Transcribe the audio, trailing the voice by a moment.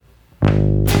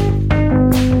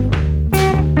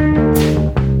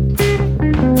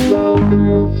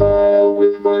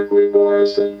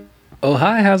Oh,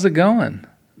 hi, how's it going?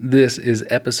 This is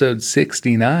episode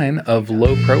 69 of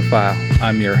Low Profile.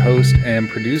 I'm your host and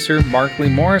producer, Mark Lee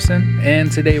Morrison,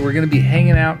 and today we're going to be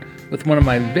hanging out with one of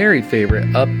my very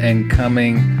favorite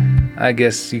up-and-coming, I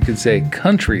guess you could say,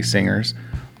 country singers,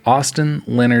 Austin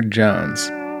Leonard Jones.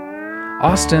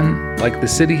 Austin, like the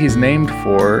city he's named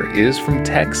for, is from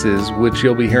Texas, which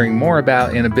you'll be hearing more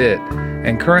about in a bit,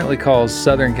 and currently calls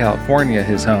Southern California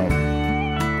his home.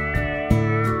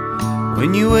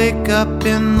 When you wake up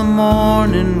in the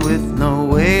morning with no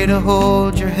way to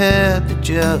hold your head that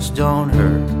just don't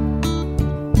hurt,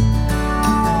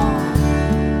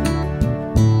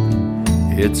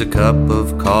 it's a cup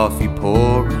of coffee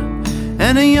pouring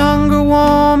and a younger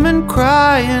woman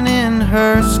crying in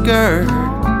her skirt.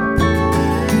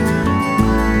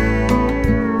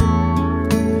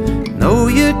 No,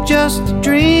 you're just a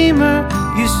dreamer,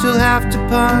 you still have to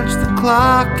punch the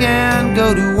clock and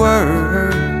go to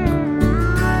work.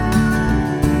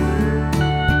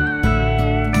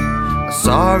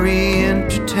 Sorry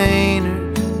entertainer,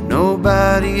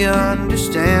 nobody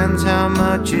understands how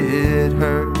much it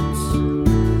hurts.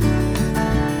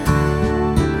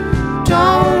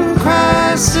 Don't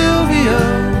cry, Sylvia,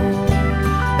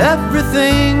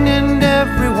 everything and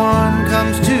everyone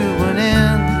comes to an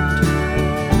end.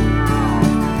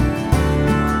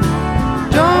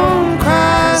 Don't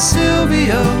cry,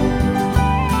 Sylvia,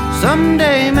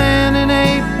 someday man and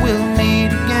ape will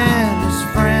meet again as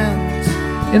friends.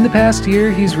 In the past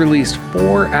year, he's released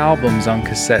 4 albums on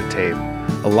cassette tape,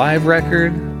 a live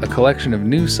record, a collection of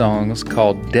new songs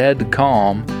called Dead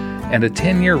Calm, and a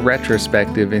 10-year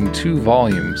retrospective in 2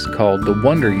 volumes called The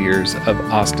Wonder Years of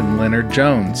Austin Leonard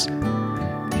Jones.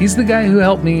 He's the guy who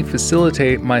helped me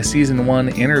facilitate my Season 1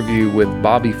 interview with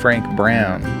Bobby Frank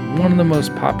Brown, one of the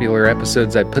most popular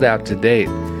episodes I put out to date.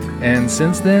 And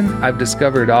since then, I've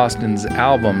discovered Austin's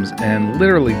albums and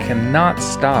literally cannot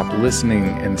stop listening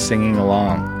and singing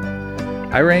along.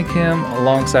 I rank him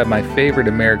alongside my favorite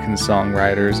American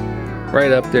songwriters,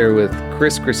 right up there with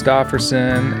Chris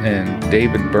Christopherson and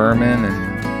David Berman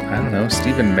and,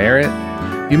 Stephen Merritt.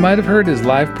 You might have heard his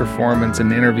live performance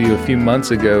and interview a few months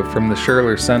ago from the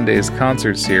Shirler Sundays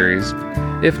concert series.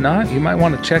 If not, you might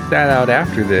want to check that out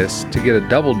after this to get a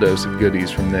double dose of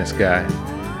goodies from this guy.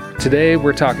 Today,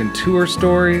 we're talking tour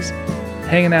stories,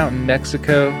 hanging out in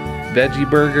Mexico, veggie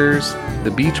burgers,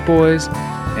 the Beach Boys,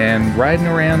 and riding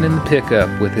around in the pickup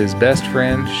with his best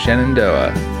friend,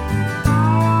 Shenandoah.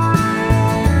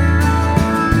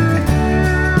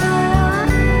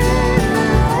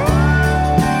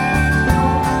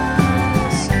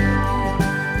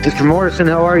 Mr. Morrison,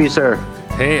 how are you, sir?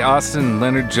 Hey, Austin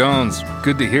Leonard Jones.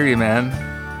 Good to hear you, man.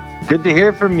 Good to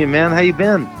hear from you, man. How you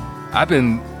been? I've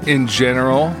been, in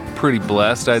general, pretty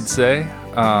blessed, I'd say.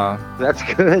 That's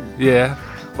good. Yeah.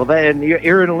 Well, then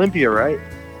you're in Olympia, right?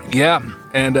 Yeah.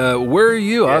 And where are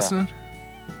you, Austin?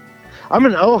 I'm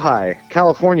in Ojai,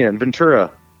 California, in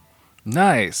Ventura.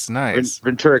 Nice.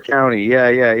 Ventura County.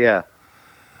 Yeah.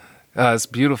 It's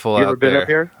beautiful you out ever been there. Up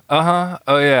here? Uh-huh.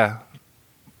 Oh, yeah.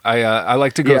 I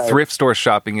like to go Yeah. thrift store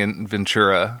shopping in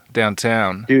Ventura,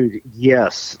 downtown. Dude,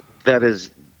 yes. That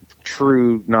is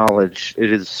true knowledge.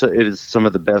 It is some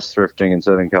of the best thrifting in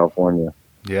Southern California.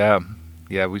 Yeah.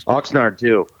 Oxnard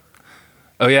too.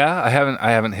 Oh yeah, I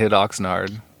haven't hit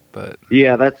Oxnard, but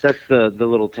yeah, that's the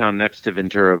little town next to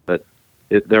Ventura. But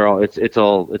it's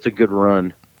a good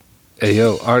run. Hey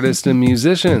yo, artists and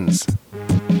musicians.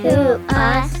 Who,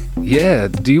 us? Yeah,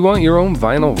 do you want your own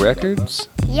vinyl records?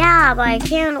 Yeah, but I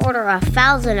can't order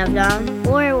 1,000 of them.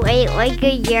 Or wait like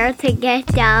a year to get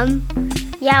them.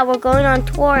 Yeah, we're going on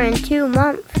tour in 2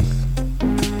 months.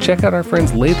 Check out our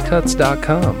friends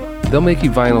LatheCuts.com. They'll make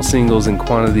you vinyl singles in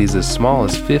quantities as small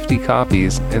as 50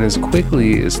 copies and as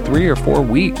quickly as 3 or 4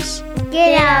 weeks.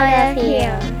 Get out of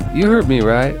here. You heard me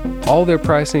right. All their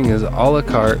pricing is a la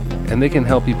carte, and they can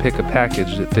help you pick a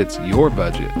package that fits your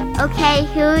budget. Okay,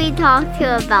 who we talk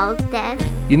to about this?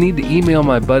 You need to email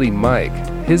my buddy Mike.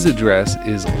 His address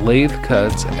is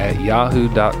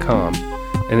lathecuts@yahoo.com.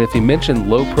 And if you mention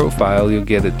Low Profile, you'll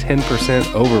get a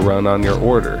 10% overrun on your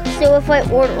order. So if I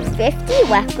order 50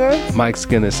 records? Mike's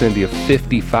gonna send you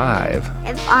 55.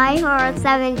 If I order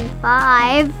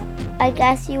 75, I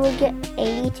guess you would get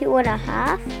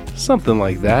 82.5? Something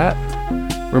like that.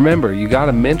 Remember, you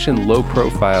gotta mention Low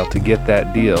Profile to get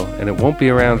that deal, and it won't be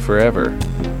around forever.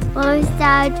 What was the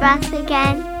address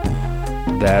again?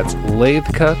 That's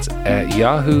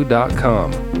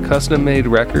lathecuts@yahoo.com. Custom-made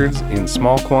records in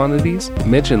small quantities.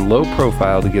 Mention Low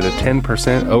Profile to get a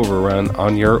 10% overrun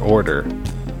on your order.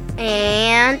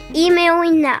 And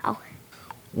emailing now.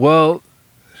 Well,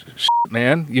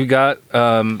 man, you got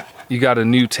a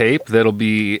new tape that'll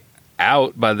be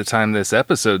out by the time this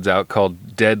episode's out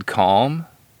called Dead Calm.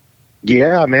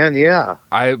 Yeah, man. Yeah.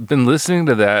 I've been listening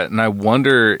to that, and I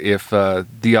wonder if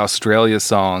the Australia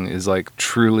song is like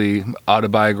truly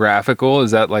autobiographical.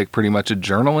 Is that like pretty much a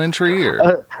journal entry,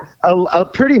 or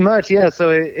pretty much? Yeah.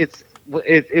 So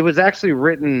it was actually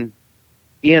written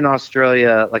in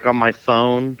Australia, like on my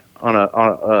phone on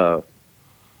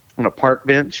a park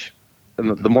bench in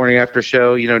the morning after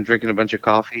show. Drinking a bunch of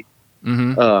coffee,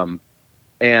 and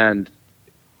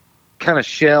kind of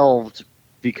shelved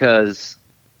because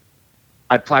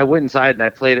I went inside and I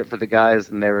played it for the guys,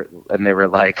 and they were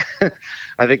like,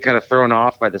 I think kind of thrown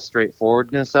off by the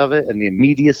straightforwardness of it and the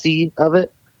immediacy of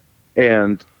it.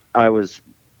 And I was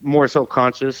more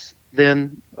self-conscious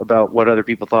then about what other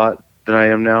people thought than I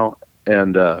am now.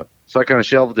 And so I kind of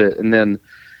shelved it. And then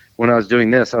when I was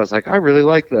doing this, I was like, I really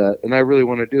like that, and I really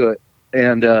want to do it.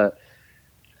 And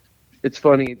it's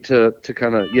funny to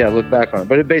kind of look back on it,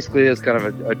 but it basically is kind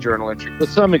of a journal entry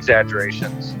with some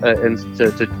exaggerations and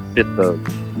to fit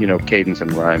the cadence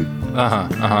and rhyme.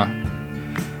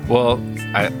 Well,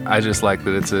 I just like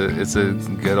that it's a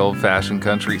good old fashioned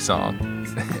country song.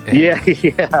 yeah.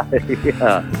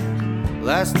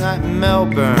 Last night in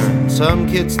Melbourne, some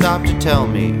kid stopped to tell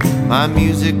me my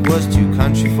music was too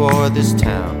country for this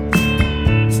town.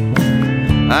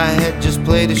 I had just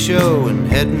played a show and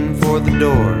heading for the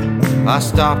door, I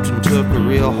stopped and took a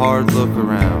real hard look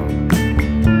around.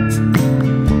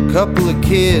 Couple of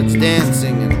kids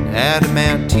dancing in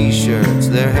adamant t-shirts,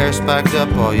 their hair spiked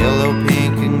up all yellow,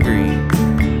 pink, and green.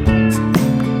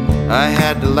 I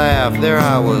had to laugh, there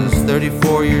I was,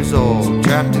 34 years old,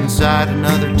 trapped inside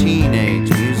another teenage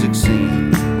music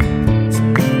scene.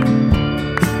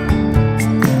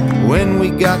 When we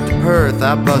got to Perth,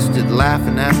 I busted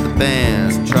laughing at the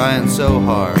band, trying so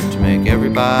hard to make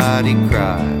everybody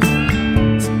cry.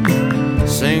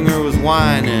 Singer was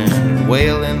whining and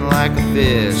wailing like a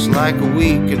fish, like a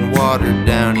weak and watered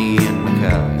down Ian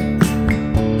Mackay.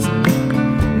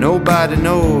 Nobody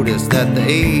noticed that the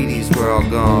 80s were all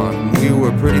gone. We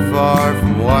were pretty far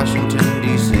from Washington,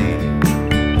 D.C.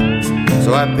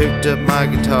 So I picked up my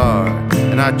guitar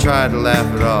and I tried to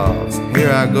laugh it off.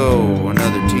 Here I go,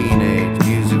 another teenage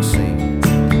music scene.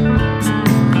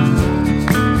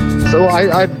 So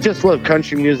I just love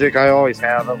country music. I always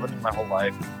have. I've lived my whole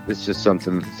life. It's just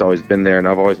something that's always been there, and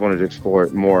I've always wanted to explore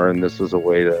it more, and this was a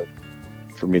way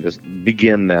for me to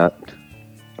begin that.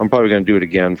 I'm probably going to do it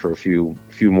again for a few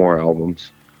more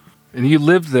albums. And you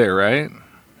lived there, right?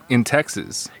 In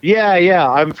Texas. Yeah.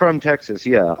 I'm from Texas.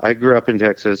 Yeah, I grew up in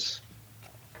Texas.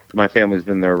 My family's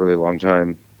been there a really long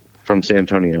time. From San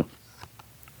Antonio.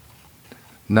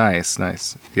 Nice.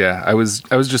 Yeah, I was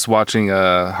just watching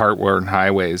Heartworn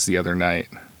Highways the other night.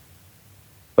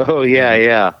 Oh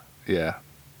yeah. Yeah.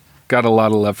 Got a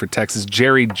lot of love for Texas.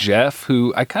 Jerry Jeff,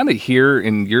 who I kind of hear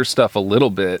in your stuff a little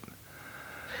bit.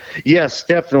 Yes,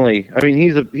 definitely. I mean,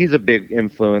 he's a big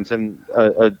influence, and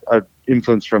a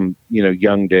influence from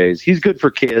young days. He's good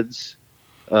for kids,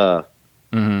 I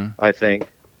think.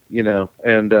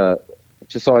 And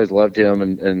just always loved him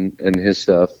and his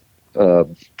stuff.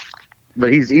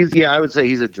 But he's I would say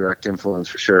he's a direct influence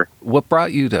for sure. What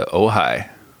brought you to Ojai?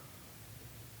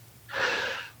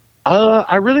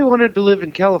 I really wanted to live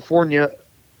in California,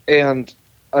 and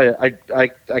I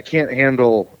can't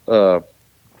handle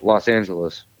Los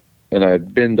Angeles. And I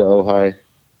had been to Ojai,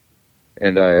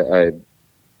 and I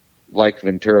like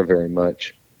Ventura very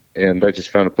much. And I just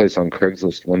found a place on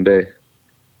Craigslist one day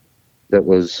that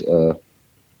was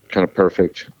kind of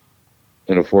perfect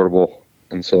and affordable.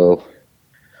 And so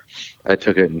I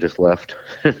took it and just left.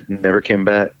 Never came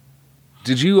back.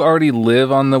 Did you already live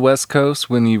on the West Coast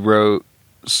when you wrote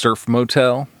Surf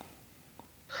Motel?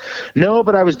 No,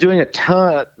 but I was doing a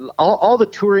ton. All the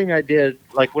touring I did,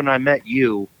 like when I met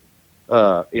you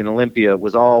in Olympia,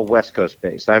 was all West Coast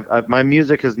based. My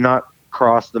music has not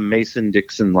crossed the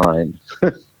Mason-Dixon line.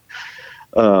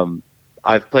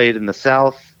 I've played in the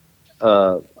South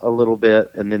a little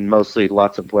bit, and then mostly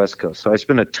lots of West Coast. So I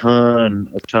spent a ton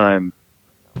of time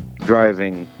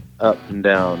driving up and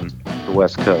down the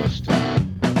West Coast. The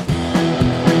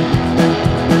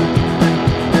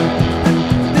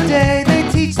day they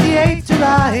teach the 8 to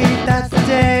ride, that's the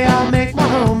day I'll make my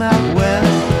home out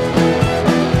west.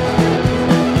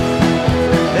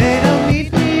 They don't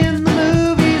need me in the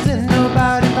movies, and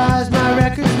nobody buys my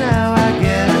records now, I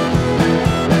guess.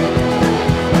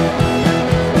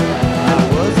 I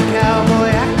was a cowboy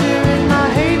actor in my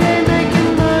heyday,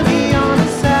 making money on a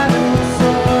saddle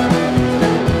sword.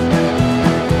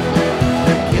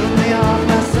 They killed me off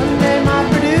last Sunday, my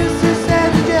producer said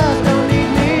they just don't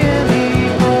need me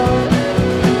anymore.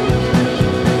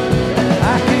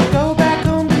 I could go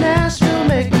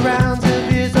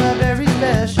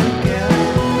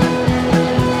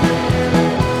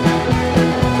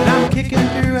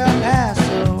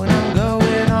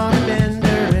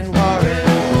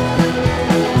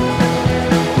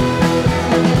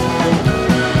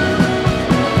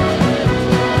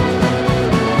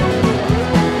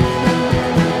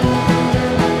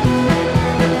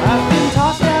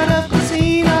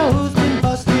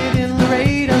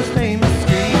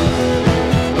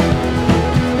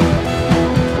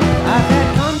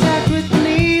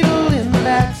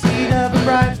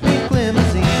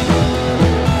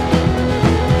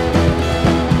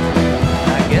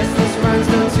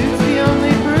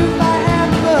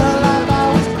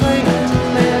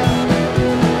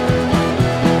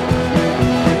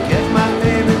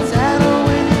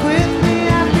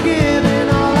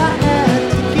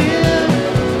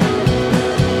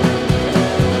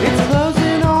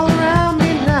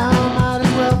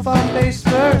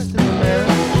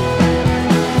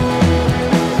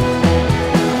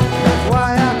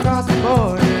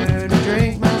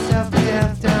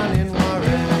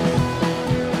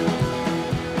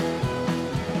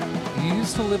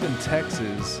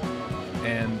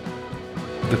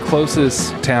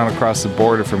closest town across the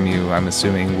border from you, I'm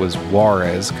assuming, was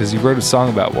Juarez, because you wrote a song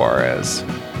about Juarez.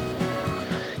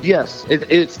 Yes,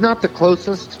 it's not the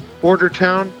closest border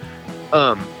town,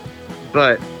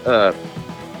 but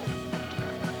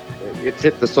it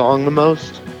fit the song the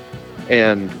most,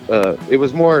 and it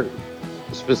was more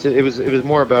specific. It was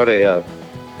more about a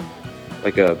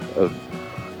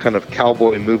kind of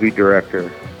cowboy movie director,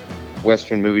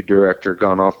 Western movie director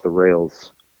gone off the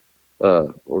rails,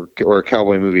 or a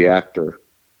cowboy movie actor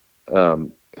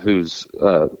who's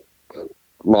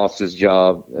lost his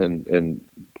job and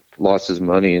lost his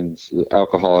money and is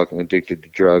alcoholic and addicted to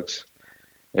drugs,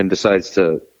 and decides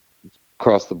to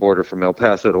cross the border from El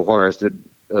Paso to Juarez to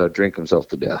drink himself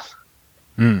to death.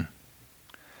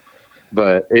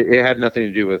 But it had nothing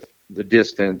to do with the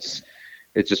distance.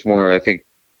 It's just more, I think,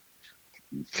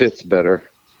 fits better.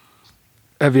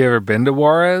 Have you ever been to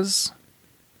Juarez?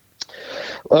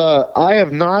 I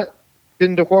have not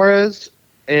been to Juarez,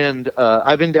 and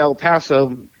I've been to El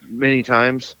Paso many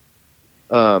times.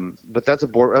 But that's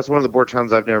one of the border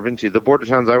towns I've never been to. The border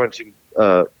towns I went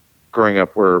to growing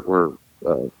up were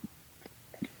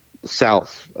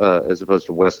south, as opposed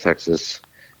to West Texas,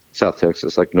 South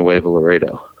Texas, like Nuevo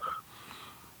Laredo.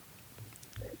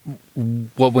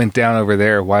 What went down over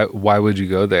there? Why would you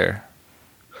go there?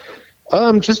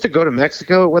 Just to go to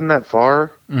Mexico. It wasn't that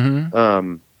far.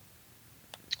 Mm-hmm.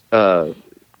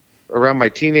 Around my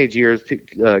teenage years,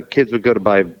 kids would go to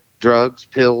buy drugs,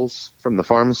 pills from the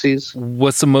pharmacies.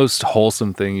 What's the most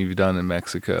wholesome thing you've done in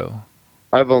Mexico?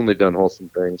 I've only done wholesome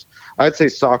things. I'd say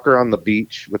soccer on the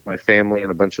beach with my family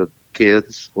and a bunch of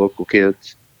kids, local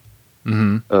kids.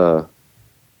 Mm-hmm.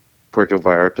 Puerto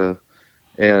Vallarta,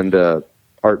 and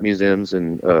art museums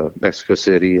in Mexico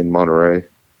City and Monterrey.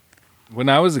 When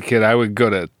I was a kid, I would go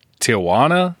to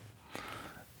Tijuana,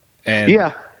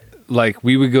 and like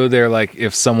we would go there. Like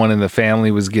if someone in the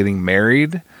family was getting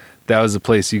married, that was the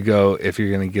place you go if you're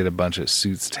going to get a bunch of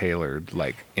suits tailored,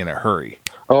 like in a hurry.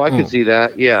 Oh, I could see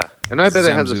that. Yeah, and I bet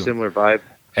it has a Zoom. similar vibe.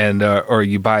 And or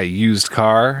you buy a used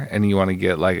car and you want to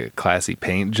get like a classy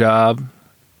paint job.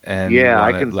 And yeah,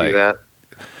 I can see that.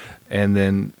 And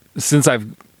then since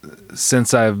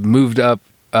I've moved up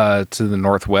to the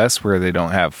Northwest where they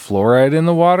don't have fluoride in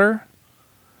the water.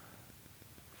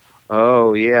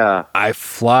 Oh yeah. I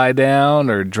fly down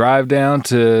or drive down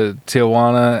to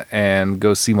Tijuana and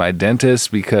go see my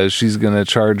dentist because she's going to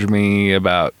charge me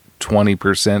about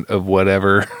 20% of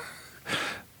whatever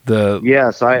the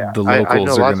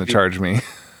locals are going to charge me.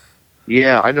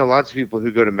 Yeah, I know lots of people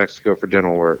who go to Mexico for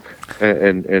dental work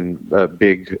and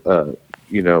big,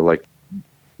 like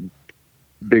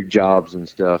big jobs and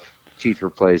stuff, teeth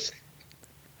replaced.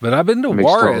 But I've been to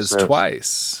Juarez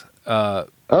twice.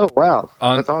 Oh, wow.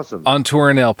 That's awesome. On tour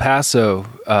in El Paso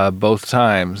both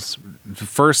times. The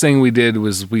first thing we did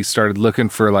was we started looking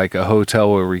for like a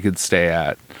hotel where we could stay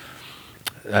at.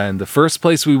 And the first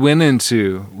place we went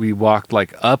into, we walked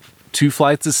like up 2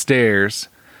 flights of stairs,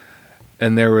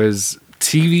 and there was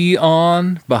TV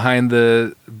on behind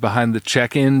the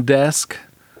check-in desk.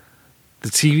 The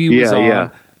TV was on. Yeah.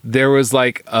 There was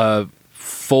like a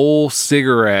full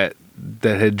cigarette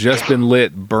that had just been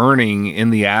lit burning in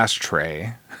the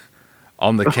ashtray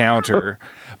on the counter,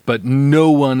 but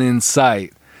no one in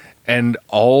sight. And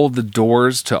all the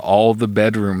doors to all the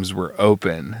bedrooms were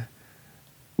open.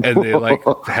 And they like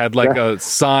had like a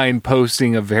sign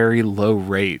posting a very low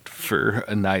rate for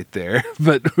a night there.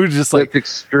 But we're just like, that's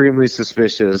extremely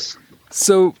suspicious.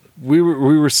 So we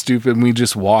were stupid and we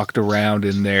just walked around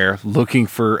in there looking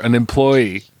for an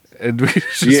employee. And we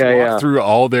just walked through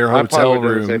all their hotel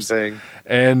rooms. The same thing.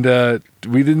 And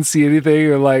we didn't see anything.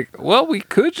 We're like, well, we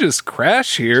could just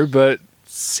crash here, but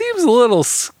seems a little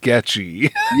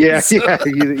sketchy. Yeah,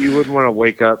 you wouldn't want to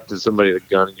wake up to somebody with a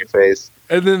gun in your face.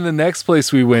 And then the next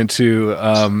place we went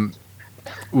to,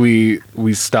 we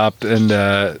stopped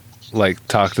and like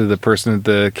talked to the person at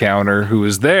the counter who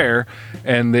was there,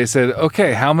 and they said,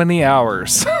 "Okay, how many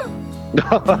hours?" Yeah,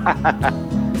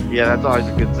 that's always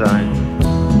a good sign.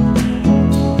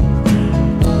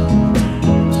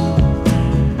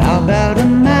 How about a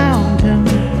mountain?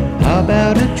 How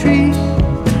about a tree?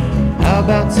 How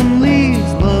about some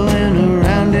leaves blowing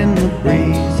around in the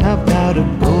breeze? How about a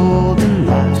golden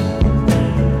light?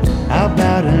 How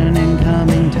about an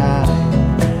incoming tide?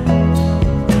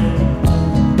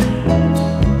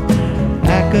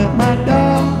 Pack up my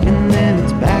dog and then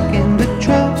it's back in the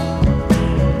truck.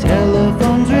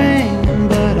 Telephone's ringing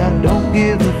but I don't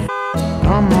give a f***.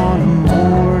 I'm on a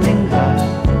morning high.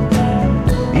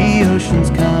 The ocean's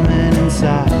coming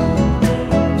inside.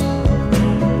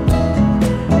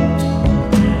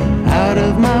 Out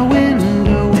of my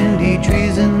window, windy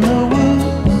trees in the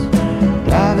woods.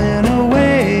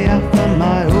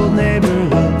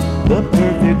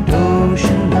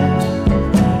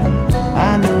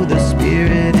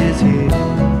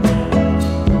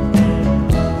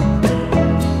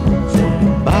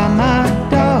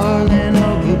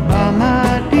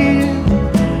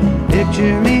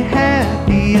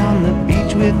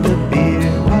 with the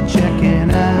beer while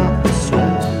checking out the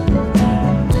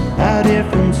swell out here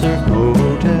from Surf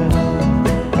Hotel.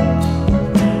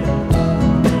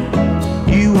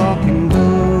 You all can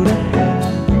go to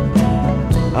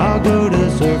hell, I'll go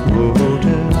to Surf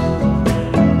Hotel.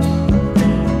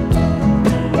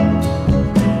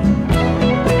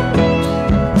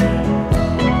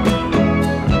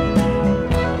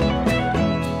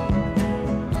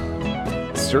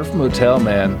 Surf Motel,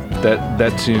 man,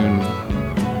 that tune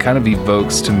kind of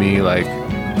evokes to me like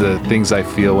the things I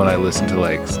feel when I listen to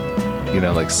like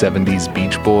 70s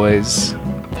Beach Boys.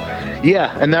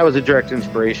 Yeah, and that was a direct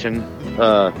inspiration.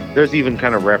 There's even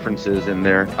kind of references in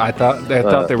there. I thought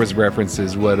there was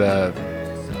references. What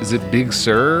is it, Big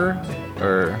Sur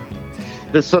or?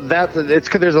 There's a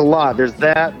lot. There's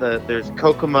that. There's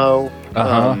Kokomo,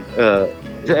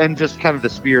 and just kind of the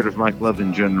spirit of Mike Love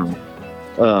in general.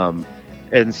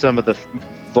 And some of the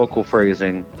vocal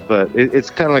phrasing, but it's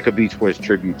kind of like a Beach Boys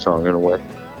tribute song in a way.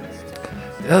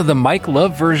 The Mike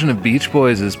Love version of Beach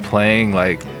Boys is playing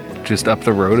like just up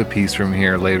the road a piece from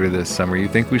here later this summer. You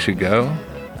think we should go?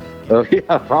 Oh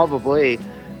yeah, probably.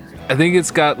 I think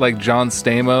it's got like John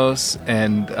Stamos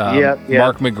and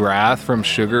Mark McGrath from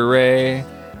Sugar Ray.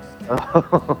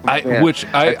 Oh, I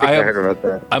heard about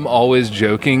that. I'm always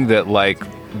joking that like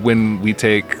when we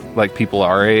take like people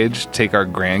our age, take our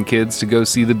grandkids to go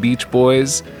see the Beach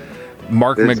Boys,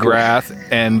 Mark McGrath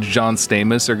and John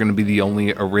Stamos are going to be the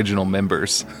only original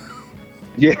members.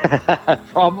 Yeah,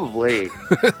 probably.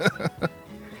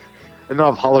 And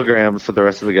they'll have holograms for the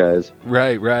rest of the guys.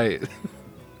 Right.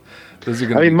 Those are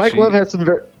going I to mean, Mike Love has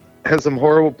some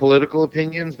horrible political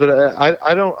opinions, but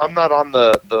I'm not on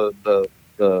the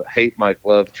hate Mike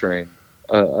Love train.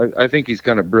 I think he's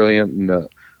kind of brilliant and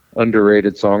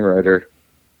underrated songwriter.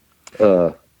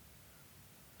 And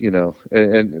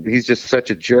he's just such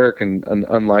a jerk and an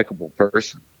unlikable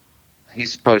person.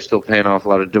 He's probably still paying off a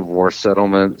lot of divorce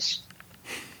settlements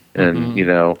and,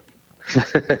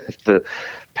 the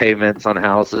payments on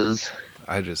houses.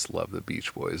 I just love the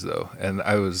Beach Boys though. And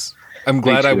I'm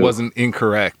glad I wasn't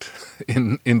incorrect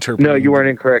in interpreting. No, you weren't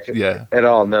incorrect at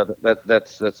all. No,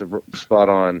 that's a spot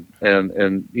on.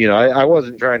 And I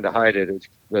wasn't trying to hide it. It's,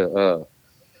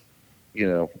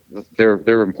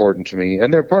 they're important to me,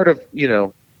 and they're part of,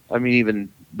 even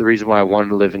the reason why I wanted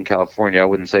to live in California, I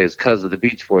wouldn't say is because of the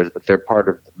Beach Boys, but they're part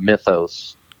of the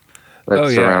mythos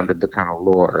that surrounded the kind of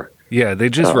lore. Yeah, they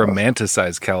just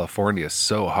romanticize California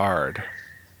so hard.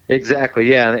 Exactly,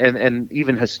 yeah, and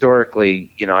even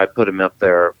historically, I put them up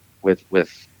there with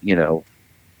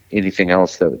anything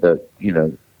else that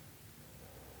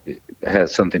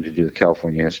has something to do with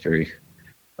California history.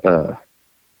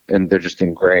 And they're just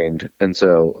ingrained. And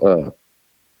so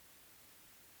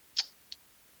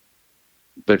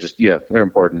they're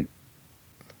important.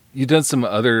 You've done some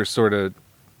other sort of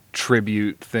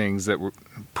tribute things that were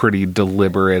pretty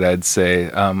deliberate, I'd say.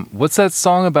 What's that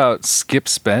song about Skip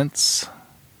Spence?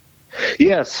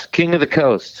 Yes, King of the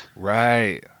Coast.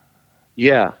 Right.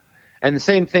 Yeah. And the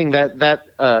same thing, that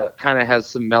kind of has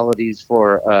some melodies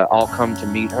for I'll Come to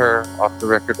Meet Her off the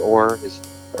record, or his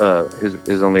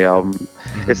only album.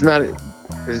 Mm-hmm. It's not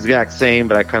the exact same,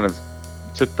 but I kind of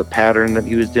took the pattern that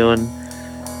he was doing.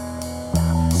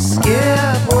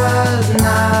 Skip was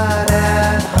not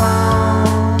at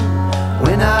home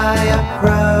when I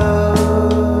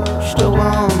approached a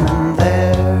woman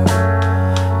there,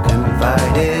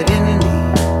 confided in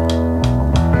me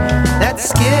that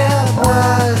Skip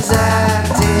was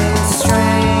acting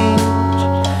strange,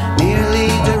 nearly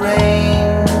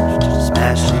deranged,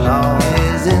 smashing all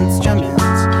his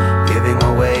instruments, giving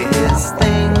away his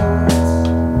things.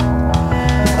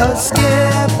 A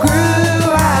Skip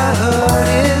grew out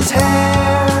his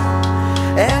hair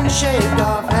and shaved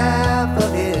off half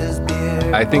of his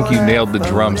beard. I think you nailed the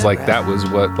drums. Like that was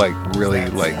what like really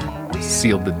like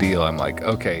sealed the deal. I'm like,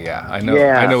 okay, yeah, I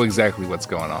know exactly what's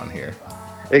going on here.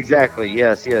 Exactly.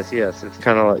 Yes. It's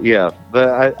kind of like,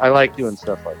 but I like doing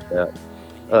stuff like that.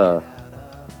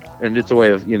 And it's a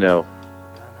way of,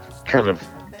 kind of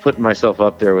putting myself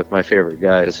up there with my favorite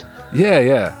guys.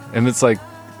 Yeah. And it's like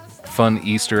fun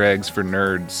Easter eggs for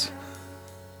nerds.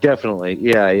 Definitely.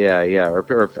 Yeah.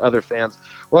 Or other fans.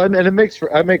 Well, and I make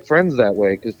friends that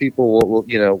way because people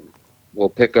will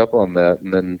pick up on that,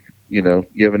 and then, you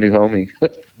have a new homie.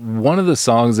 One of the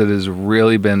songs that has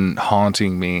really been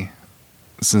haunting me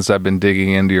since I've been digging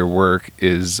into your work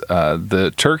is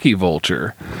the Turkey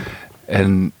Vulture.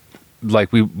 And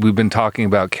like we've been talking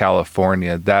about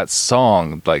California, that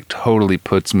song like totally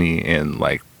puts me in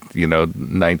like,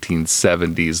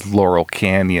 1970s Laurel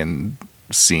Canyon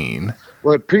scene.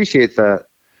 Well, I appreciate that.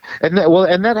 And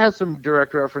that has some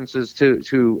direct references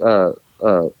to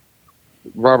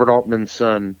Robert Altman's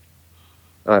son.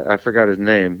 I forgot his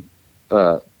name.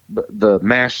 The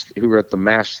MASH, who wrote the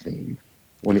MASH theme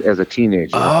as a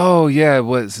teenager. Oh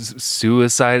yeah,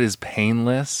 Suicide is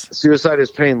Painless. Suicide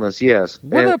is Painless. Yes.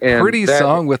 What a pretty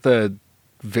song with a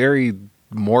very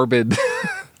morbid.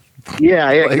 Yeah,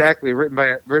 exactly. Written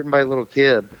by a little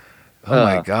kid. Oh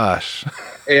my gosh!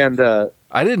 And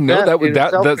I didn't know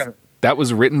that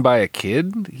was written by a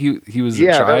kid. He was a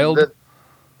child.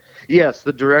 Yes,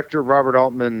 the director Robert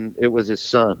Altman. It was his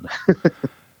son.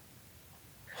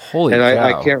 Holy and cow!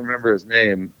 I can't remember his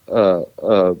name.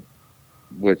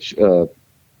 Which out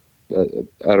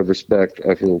of respect,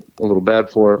 I feel a little bad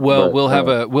for. Well, we'll have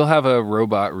a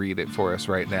robot read it for us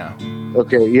right now.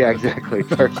 Okay. Yeah. Exactly.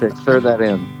 Perfect. Throw that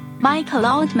in. Michael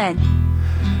Altman.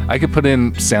 I could put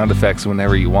in sound effects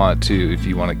whenever you want to, if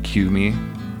you want to cue me,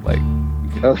 like.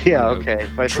 Oh yeah. Okay.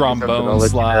 If I trombone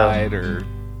slide or.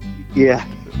 Yeah.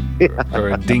 Or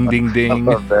a ding ding ding.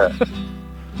 I love that.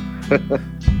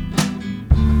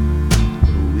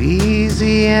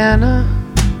 Louisiana,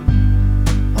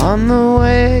 on the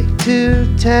way to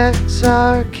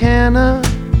Texarkana,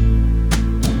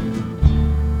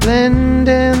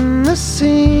 blending the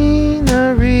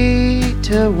scenery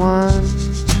to one.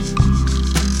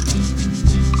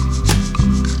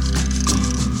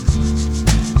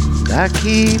 I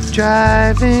keep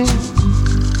driving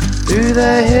through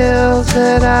the hills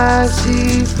that I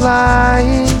see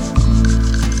flying.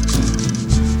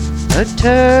 A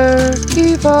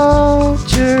turkey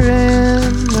vulture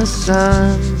in the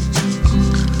sun.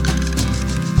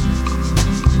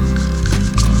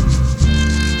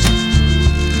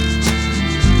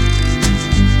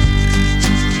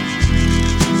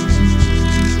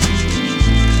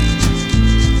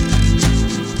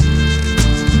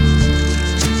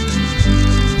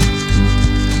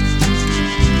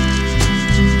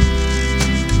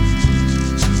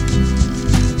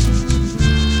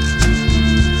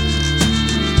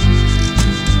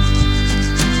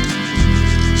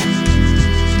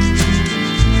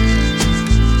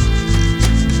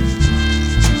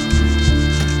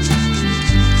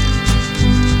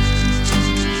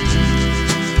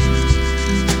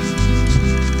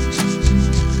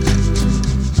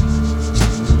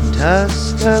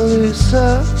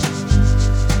 Tuscaloosa,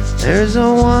 there's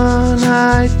a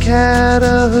one-eyed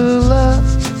Catahoula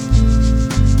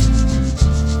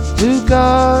who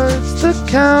guards the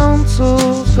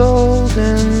council's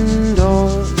golden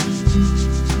door.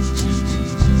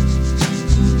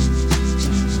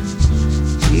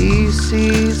 He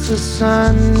sees the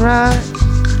sunrise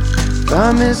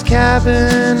from his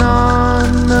cabin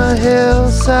on the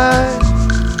hillside.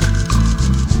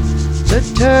 The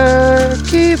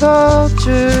turkey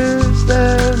vultures,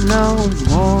 they're no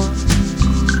more.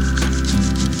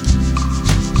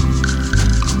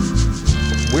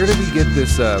 Where did we get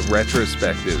this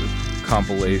retrospective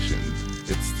compilation?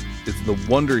 It's the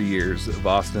Wonder Years of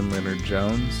Austin Leonard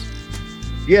Jones.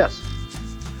 Yes.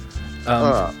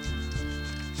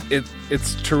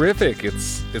 It's terrific.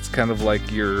 It's kind of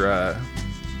like your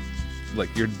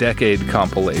decade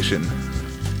compilation.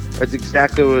 That's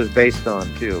exactly what it was based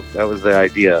on too. That was the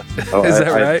idea. Is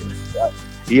that right?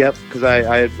 Yep. Because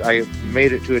I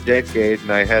made it to a decade,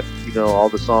 and I had all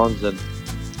the songs, and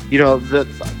the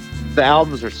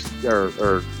albums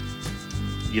are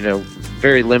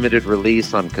very limited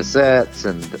release on cassettes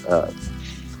and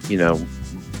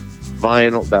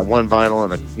vinyl. That one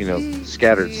vinyl and a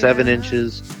scattered 7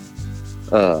 inches,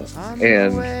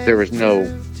 and there was no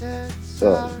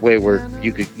way where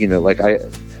you could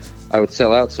I would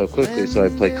sell out so quickly, so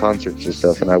I'd play concerts and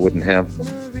stuff, and I wouldn't have them.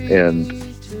 And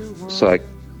so I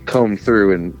combed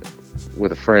through and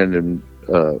with a friend and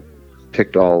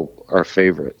picked all our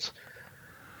favorites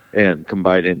and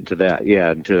combined it into that.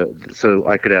 Yeah, so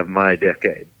I could have my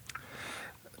decade.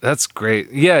 That's great.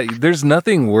 Yeah, there's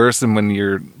nothing worse than when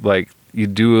you're you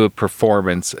do a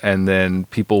performance and then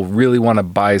people really want to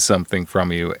buy something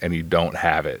from you and you don't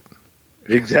have it.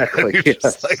 Exactly.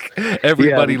 Yes.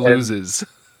 Everybody loses.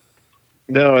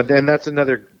 No, and that's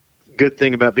another good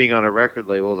thing about being on a record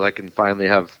label is I can finally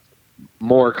have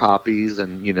more copies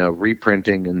and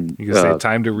reprinting and you can say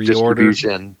time to reorder.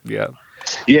 Distribution.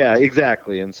 Yeah,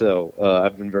 exactly. And so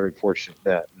I've been very fortunate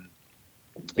that.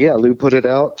 Yeah, Lou put it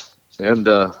out, and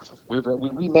we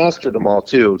remastered them all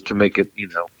too to make it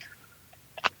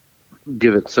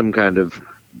give it some kind of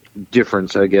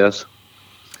difference, I guess.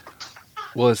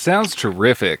 Well, it sounds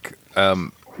terrific.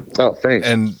 Oh, thanks.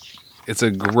 And it's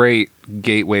a great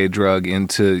gateway drug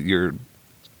into your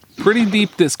pretty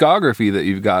deep discography that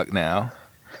you've got now.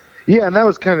 Yeah, and that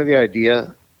was kind of the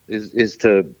idea is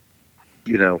to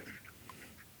you know,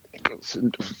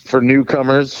 for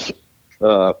newcomers,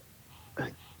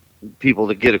 people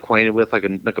to get acquainted with, like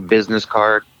a business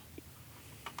card.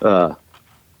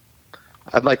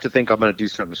 I'd like to think I'm going to do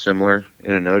something similar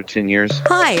in another 10 years.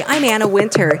 Hi, I'm Anna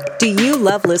Winter. Do you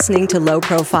love listening to Low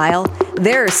Profile?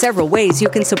 There are several ways you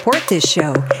can support this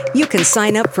show. You can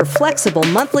sign up for flexible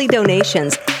monthly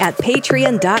donations at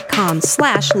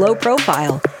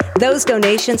patreon.com/lowprofile. Those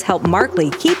donations help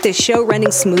Markley keep this show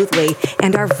running smoothly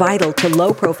and are vital to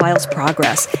Low Profile's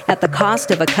progress at the cost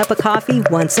of a cup of coffee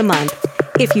once a month.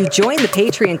 If you join the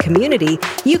Patreon community,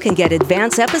 you can get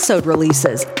advance episode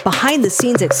releases,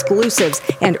 behind-the-scenes exclusives,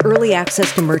 and early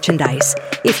access to merchandise.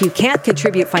 If you can't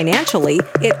contribute financially,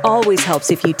 it always helps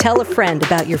if you tell a friend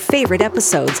about your favorite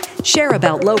episodes, share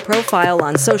about Low Profile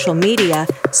on social media,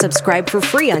 subscribe for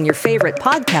free on your favorite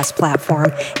podcast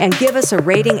platform, and give us a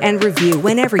rating and review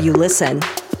whenever you listen.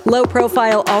 Low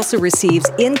Profile also receives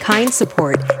in-kind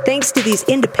support thanks to these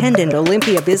independent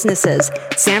Olympia businesses: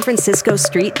 San Francisco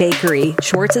Street Bakery,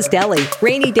 Schwartz's Deli,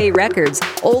 Rainy Day Records,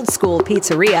 Old School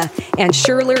Pizzeria, and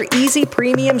Schurler Easy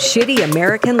Premium Shitty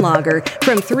American Lager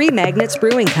from Three Magnets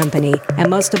Brewing Company.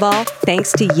 And most of all,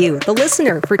 thanks to you, the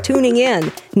listener, for tuning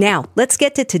in. Now, let's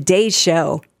get to today's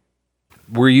show.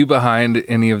 Were you behind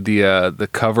any of the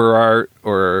cover art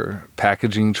or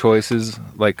packaging choices?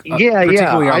 Like,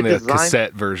 particularly on the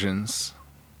cassette versions?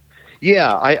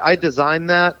 Yeah, I designed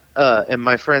that, and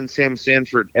my friend Sam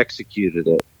Sanford executed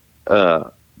it.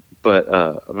 But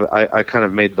I kind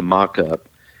of made the mock-up,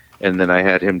 and then I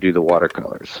had him do the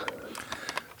watercolors.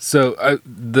 So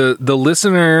the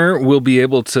listener will be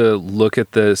able to look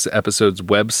at this episode's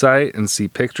website and see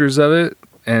pictures of it.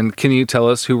 And can you tell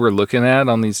us who we're looking at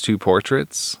on these two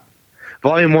portraits?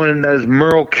 Volume 1 is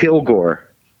Merle Kilgore,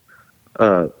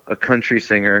 a country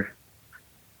singer,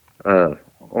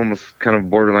 almost kind of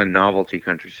borderline novelty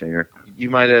country singer. You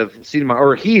might have seen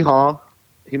or Hee Haw.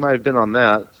 He might have been on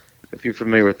that, if you're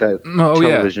familiar with that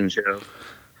television show.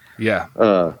 Yeah.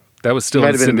 That was still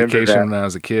in syndication when I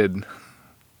was a kid.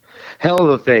 Hell of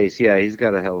a face. Yeah, he's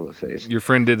got a hell of a face. Your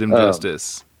friend did him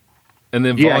justice. And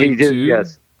then yeah, Volume he did, 2?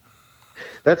 Yes.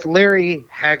 That's Larry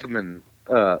Hagman,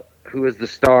 who is the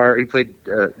star. He played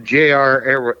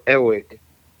J.R. Ewing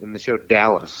in the show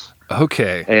Dallas.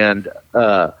 Okay. And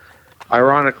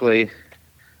ironically,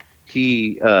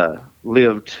 he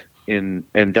lived in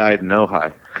and died in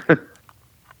Ojai.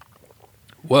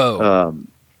 Whoa.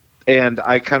 And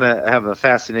I kind of have a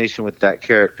fascination with that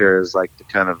character as like the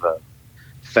kind of a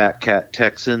fat cat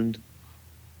Texan,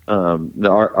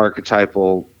 the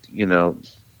archetypal,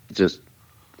 just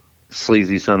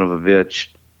sleazy son of a bitch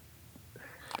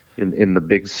in the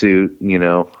big suit,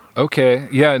 Okay.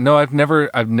 Yeah, no, I've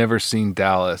never seen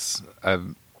Dallas.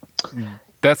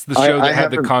 That's the show that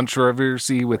had the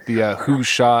controversy with the Who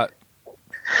Shot.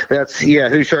 That's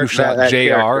Who Shot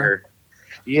JR.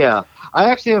 Yeah. I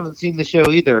actually haven't seen the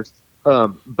show either.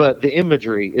 But the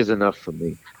imagery is enough for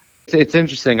me. It's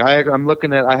interesting. I'm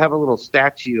looking at. I have a little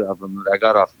statue of him that I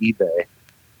got off eBay.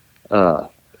 I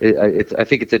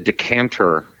think it's a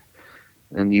decanter,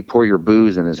 and you pour your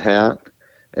booze in his hat,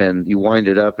 and you wind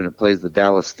it up, and it plays the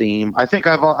Dallas theme. I think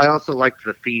I also liked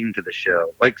the theme to the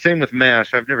show. Like same with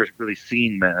MASH. I've never really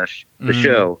seen MASH, the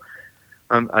show.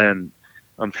 I'm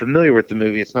familiar with the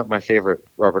movie. It's not my favorite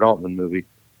Robert Altman movie,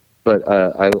 but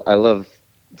I love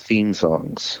theme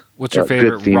songs. What's your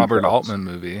favorite Robert Altman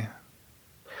movie?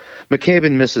 McCabe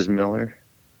and Mrs. Miller.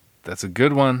 That's a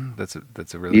good one. That's a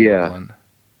really good one.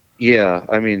 Yeah,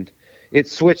 I mean, it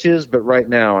switches, but right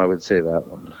now I would say that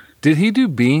one. Did he do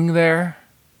Being There?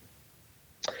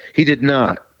 He did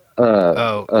not.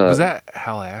 Was that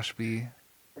Hal Ashby?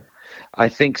 I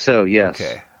think so, yes.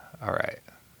 Okay, all right.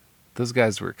 Those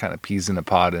guys were kind of peas in a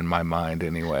pod in my mind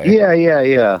anyway.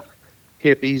 Yeah.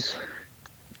 Hippies.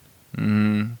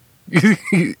 You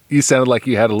sounded like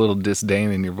you had a little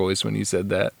disdain in your voice when you said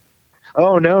that.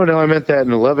 Oh no, I meant that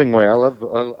in a loving way. I love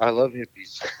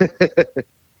hippies.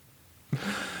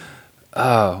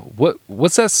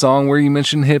 What's that song where you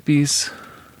mentioned hippies?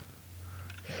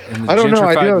 In the I don't know.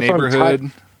 I do neighborhood.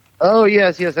 Oh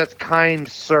yes, that's Kind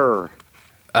Sir.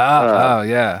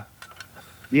 Yeah.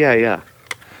 Yeah.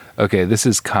 Okay, this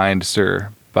is Kind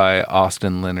Sir by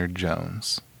Austin Leonard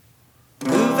Jones.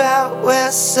 Move out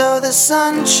west so the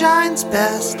sun shines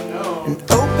best, and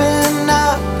open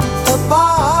up a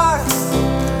bar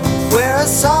where a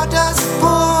sawdust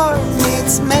board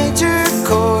meets major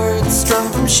chords strung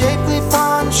from shapely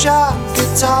pawn shop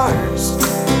guitars.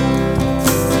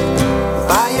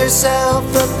 Buy yourself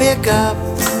a pickup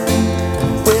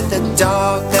with a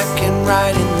dog that can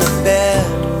ride in the bed.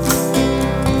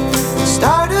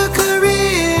 Start a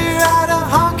career out of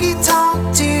honky-tonk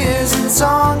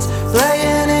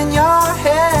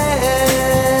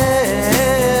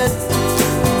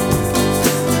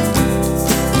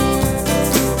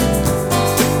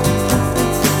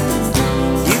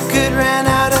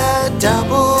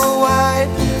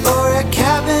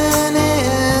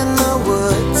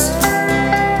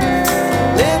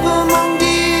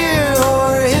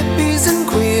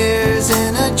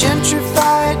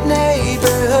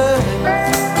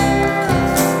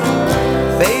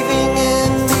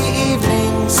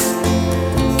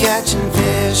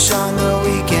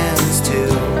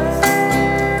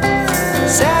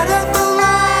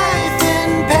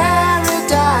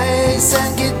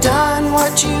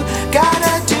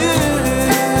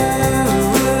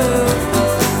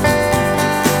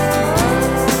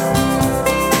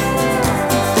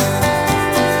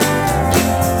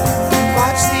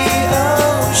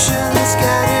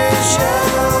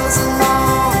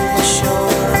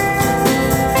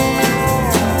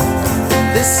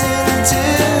Listen to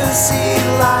sea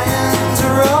lions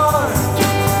roar.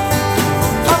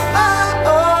 Oh,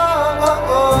 oh,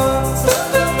 oh,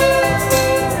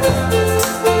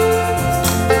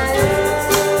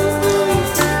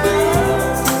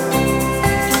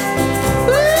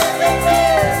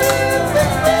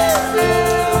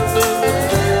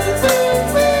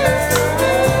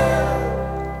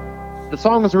 The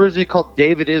song was originally called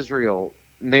David Israel,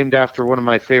 named after one of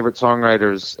my favorite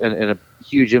songwriters and a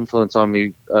huge influence on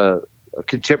me,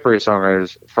 contemporary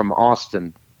songwriters from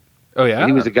Austin. Oh yeah,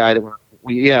 He was a guy that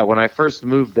when I first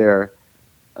moved there,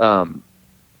 one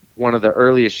of the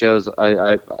earliest shows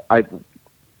when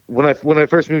I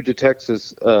first moved to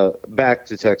Texas, back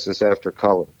to Texas after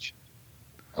college,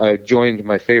 I joined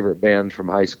my favorite band from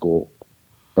high school,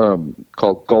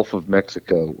 called Gulf of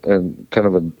Mexico, and kind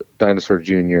of a Dinosaur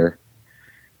Jr.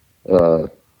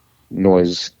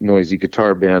 Noisy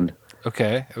guitar band.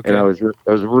 Okay. And I was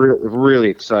really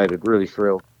excited, really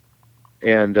thrilled.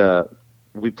 And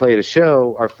we played a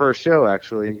show, our first show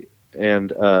actually,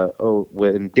 and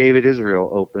when David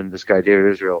Israel opened, this guy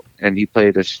David Israel, and he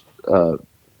played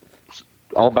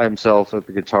all by himself with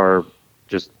the guitar,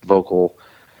 just vocal,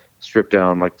 stripped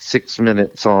down, like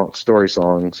 6-minute story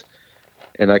songs.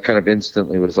 And I kind of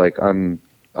instantly was like, I'm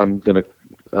gonna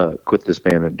quit this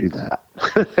band and do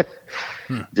that.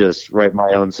 Just write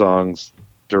my own songs,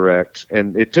 direct.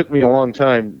 And it took me a long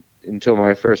time until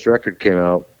my first record came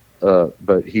out,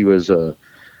 but he was an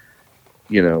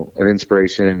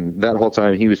inspiration. And that whole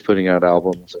time he was putting out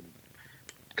albums and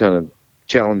kind of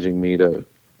challenging me to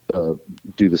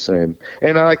do the same.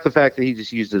 And I like the fact that he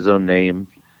just used his own name,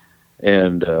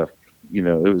 and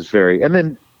it was very. And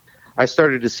then I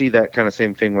started to see that kind of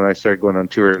same thing when I started going on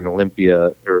tour in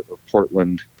Olympia or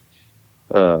Portland,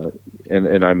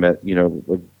 and I met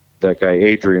that guy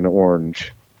Adrian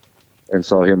Orange, and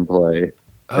saw him play,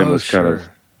 and was kind of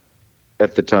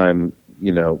at the time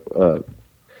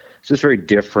it's just very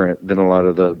different than a lot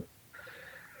of the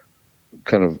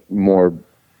kind of more,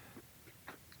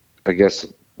 I guess,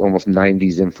 almost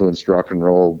 90s influenced rock and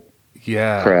roll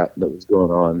crap that was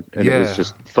going on. And it was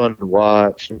just fun to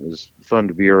watch. It was fun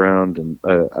to be around. And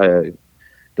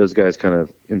those guys kind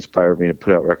of inspired me to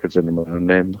put out records under my own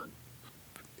name.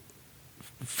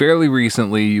 Fairly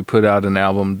recently, you put out an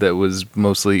album that was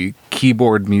mostly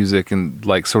keyboard music and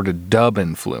like sort of dub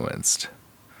influenced.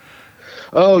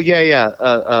 Oh, yeah.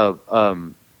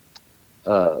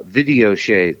 Video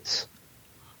Shades.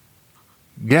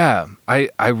 Yeah, I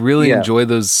really enjoy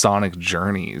those sonic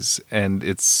journeys, and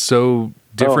it's so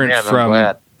different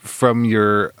from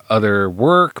your other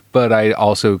work, but I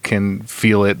also can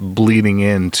feel it bleeding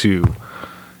into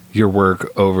your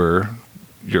work over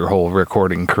your whole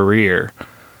recording career.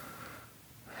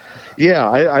 Yeah,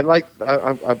 I'm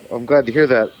glad to hear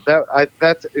that.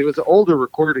 It was an older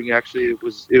recording actually.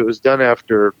 It was done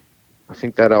after, I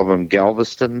think, that album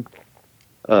Galveston,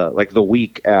 like the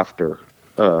week after.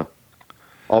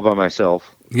 All by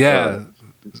myself. Yeah.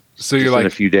 So you're like in a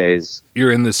few days.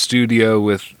 You're in the studio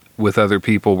with other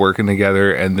people working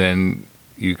together, and then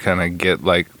you kind of get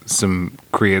like some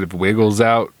creative wiggles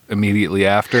out immediately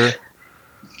after.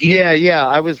 Yeah.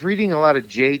 I was reading a lot of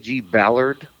J.G.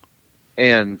 Ballard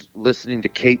and listening to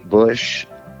Kate Bush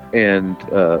and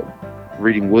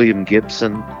reading William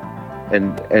Gibson,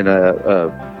 and I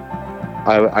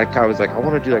was like, I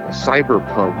want to do like a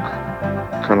cyberpunk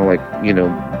kind of like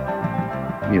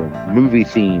movie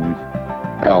theme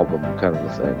album kind of a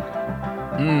thing.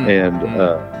 And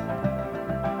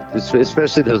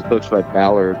especially those books by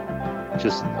Ballard,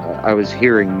 just I was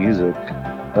hearing music,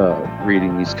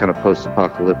 reading these kind of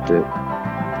post-apocalyptic,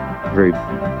 very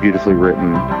beautifully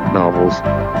written novels.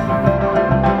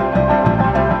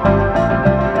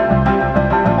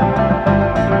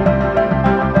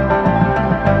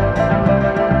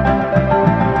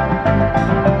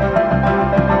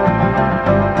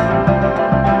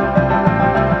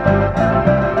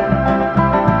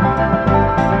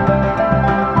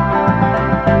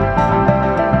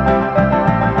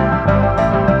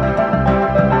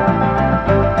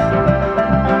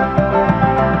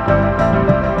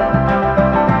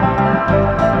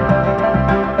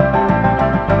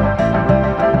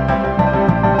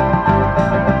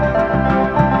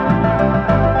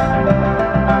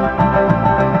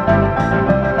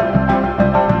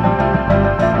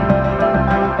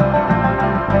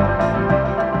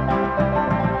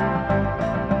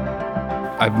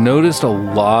 I've noticed a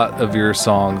lot of your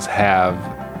songs have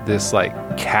this like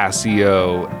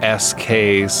Casio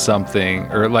SK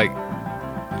something, or like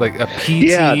a PT,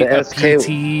 yeah, a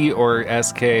PT or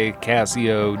SK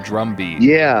Casio drum beat.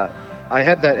 Yeah, I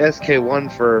had that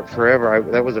SK1 for forever.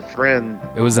 That was a friend.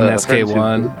 It was an a friend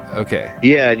SK1. Okay.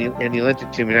 Yeah, and he lent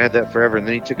it to me, and I had that forever, and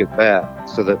then he took it back.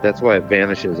 So that's why it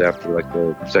vanishes after like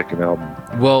the second album.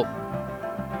 Well,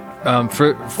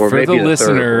 for maybe the the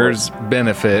listeners'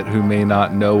 benefit who may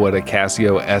not know what a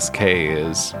Casio SK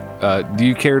is, do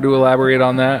you care to elaborate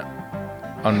on that?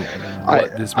 On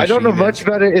what this I don't know machine much is?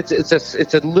 about it.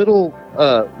 It's a little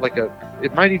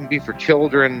it might even be for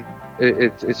children.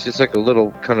 It's just like a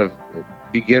little kind of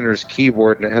beginner's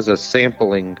keyboard, and it has a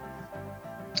sampling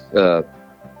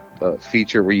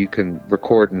feature where you can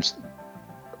record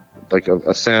like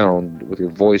a sound with your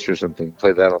voice or something.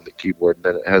 Play that on the keyboard, and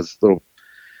then it has little.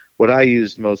 What I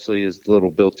used mostly is the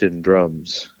little built-in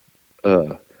drums,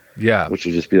 Yeah. which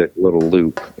would just be like a little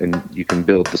loop, and you can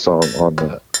build the song on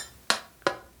that.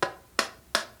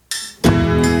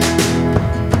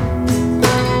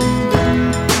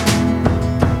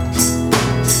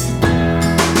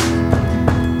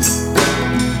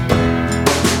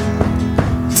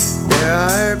 There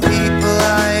are people,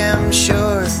 I am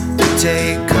sure, who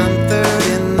take comfort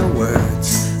in the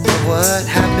words of what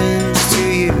happens to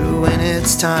you when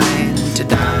it's time to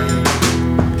die.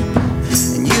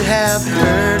 And you have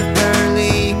heard of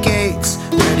pearly gates,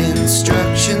 read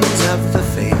instructions of the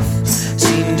faith,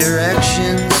 seen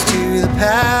directions to the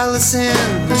palace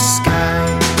in the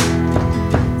sky.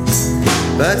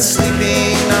 But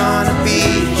sleeping on a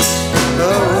beach,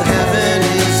 oh, heaven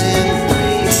is in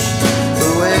reach. The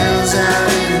whales out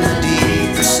in the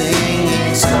deep are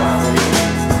singing softly.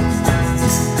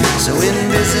 So in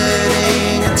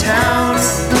visiting a town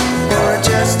or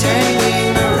just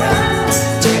hanging around,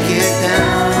 take it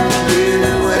down, do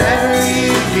whatever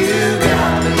you do,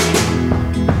 golly.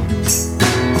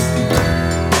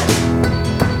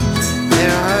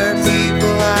 There are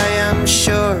people, I am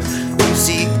sure, who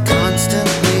seek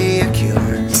constantly a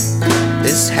cure.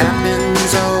 This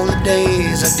happens all the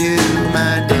days I do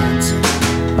my dancing.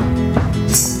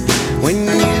 When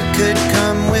you could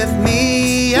come with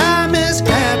me, I'm as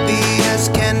happy as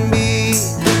can be,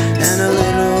 and a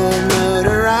little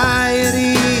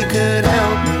notoriety could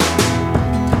help me.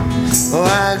 Oh,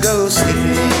 I go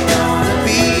sleeping on the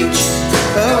beach.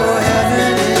 Oh,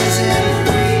 heaven is in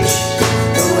reach.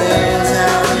 The whales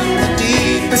out in the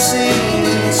deep are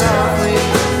singing softly.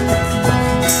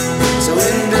 So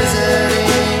in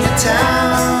visiting a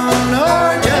town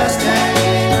or just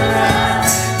hanging around,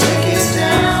 take it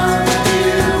down to do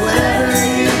whatever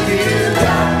you do,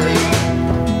 golly.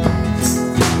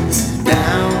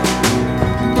 Down.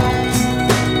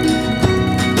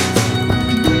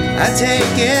 I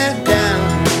take it down.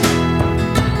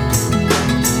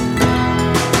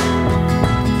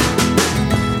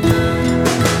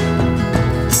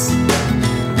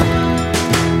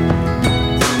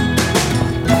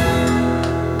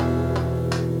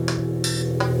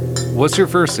 What's your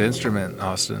first instrument,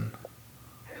 Austin?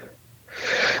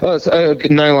 Oh, it's a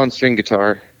nylon string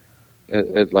guitar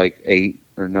at like 8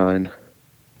 or 9.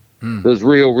 Hmm. Those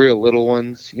real little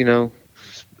ones,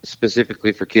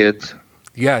 specifically for kids.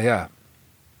 Yeah.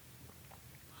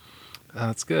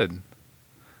 That's good.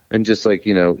 And just like,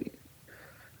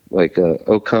 like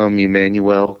O Come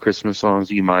Emmanuel, Christmas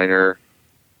songs, E minor.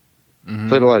 Mhm.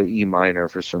 Played a lot of E minor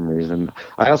for some reason.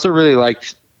 I also really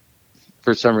liked,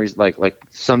 for some reason, like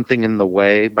Something in the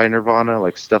Way by Nirvana,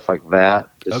 like stuff like that.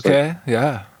 Just like- Okay,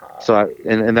 yeah. so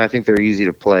I think they're easy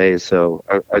to play, so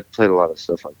I played a lot of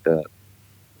stuff like that.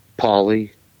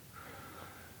 Polly.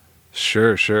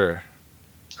 Sure.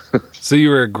 So you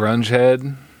were a grunge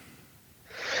head?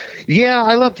 Yeah,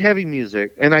 I loved heavy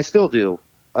music, and I still do.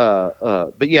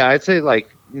 But yeah, I'd say like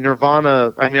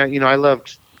Nirvana. I mean, I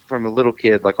loved from a little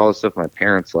kid like all the stuff my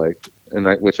parents liked,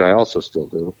 which I also still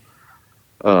do.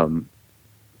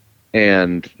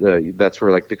 And that's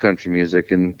where like the country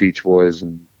music and Beach Boys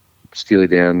and Steely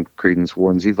Dan, Creedence,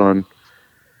 Warren Zevon,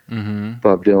 Mm-hmm.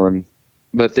 Bob Dylan.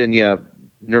 But then yeah,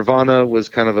 Nirvana was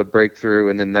kind of a breakthrough,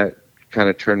 and then that kind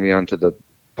of turned me on to the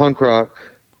punk rock,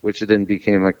 which then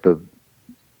became like the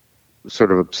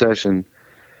sort of obsession.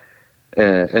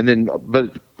 And then,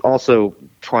 but also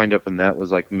twined up in that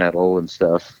was like metal and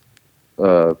stuff.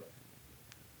 And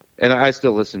I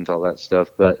still listen to all that stuff,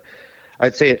 but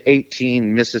I'd say at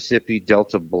 18, Mississippi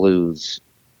Delta Blues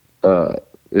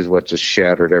is what just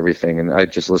shattered everything. And I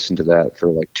just listened to that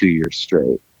for like 2 years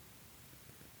straight.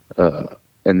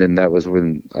 And then that was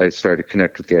when I started to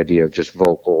connect with the idea of just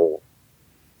vocal,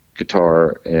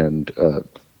 guitar, and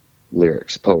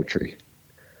lyrics, poetry.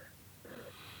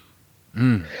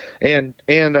 Mm.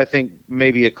 And I think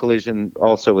maybe a collision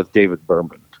also with David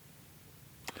Berman.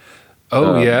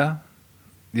 Oh, yeah.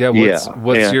 Yeah.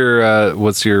 What's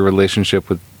your relationship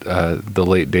with the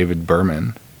late David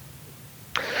Berman?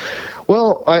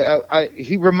 Well,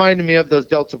 he reminded me of those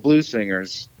Delta blues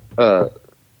singers, in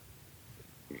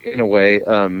a way.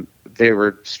 They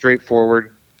were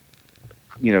straightforward,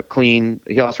 clean.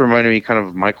 He also reminded me kind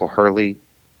of Michael Hurley,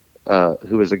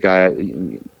 who was a guy,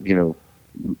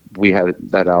 we had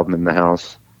that album in the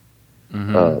house,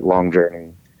 Long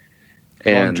Journey.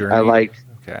 And I liked,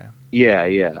 okay.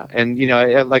 Yeah. And,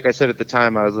 like I said at the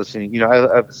time I was listening,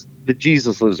 the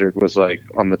Jesus Lizard was like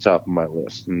on the top of my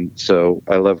list. And so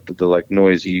I loved the like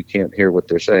noisy, you can't hear what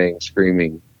they're saying,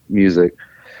 screaming music.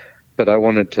 But I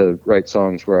wanted to write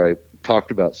songs where I talked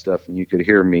about stuff and you could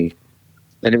hear me.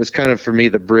 And it was kind of, for me,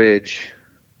 the bridge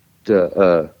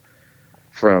to,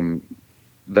 from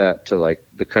that to like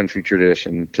the country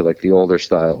tradition to like the older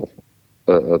style,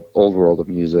 old world of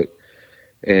music.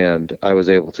 And I was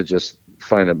able to just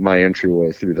find my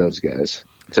entryway through those guys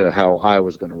to how I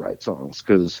was going to write songs.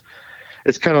 Because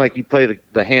it's kind of like you play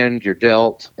the hand you're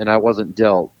dealt, and I wasn't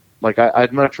dealt. Like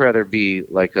I'd much rather be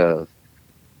like a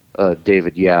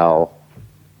David Yow,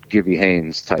 Gibby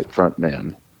Haynes type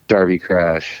frontman, Darby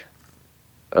Crash.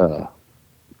 But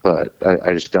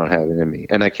I just don't have it in me,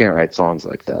 and I can't write songs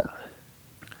like that.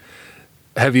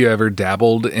 Have you ever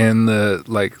dabbled in the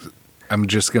like I'm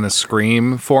just gonna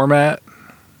scream format?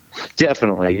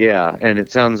 Definitely, yeah. And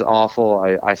it sounds awful.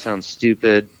 I sound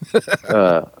stupid.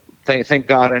 Thank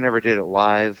God I never did it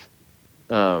live.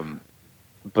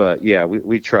 But yeah,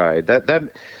 we tried.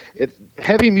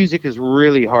 Heavy music is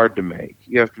really hard to make.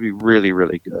 You have to be really,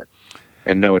 really good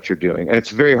and know what you're doing. And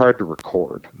it's very hard to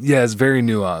record. Yeah, it's very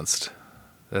nuanced.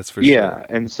 That's for sure. sure.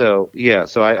 And so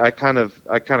I kind of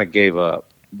gave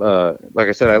up. Like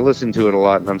I said, I listened to it a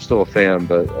lot, and I'm still a fan.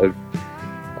 But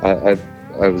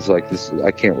I was like,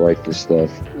 I can't write this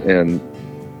stuff. And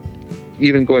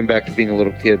even going back to being a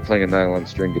little kid playing a nylon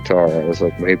string guitar, I was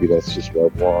like, maybe that's just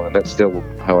what I want. And that's still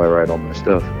how I write all my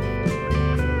stuff.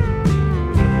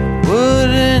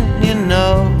 Wouldn't you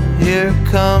know, here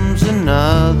comes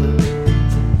another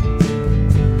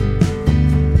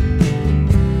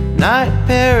night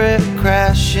parrot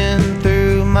crashing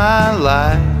through my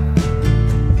life.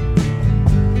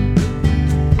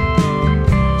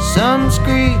 Some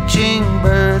screeching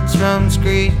birds from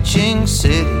screeching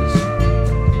cities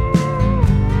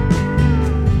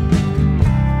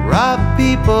rob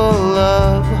people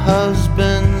of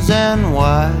husbands and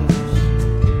wives.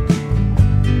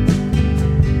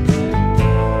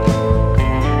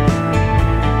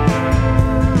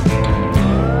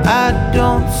 I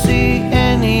don't see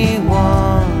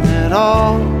anyone at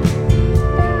all,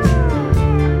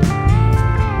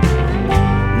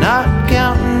 not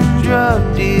counting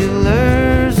drug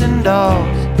dealers and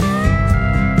dogs.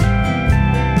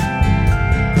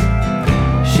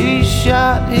 She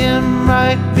shot him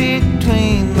right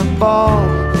between the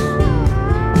balls.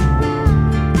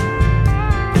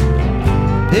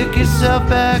 Pick yourself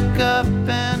back up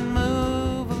and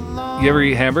move along. You ever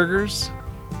eat hamburgers?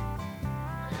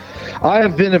 I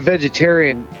have been a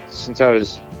vegetarian since I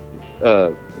was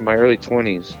in my early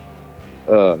 20s.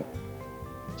 But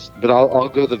I'll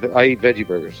go I eat veggie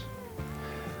burgers.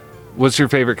 What's your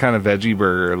favorite kind of veggie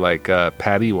burger, like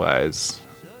patty wise?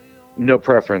 No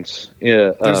preference.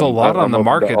 Yeah, there's a lot on the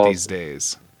market these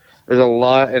days. There's a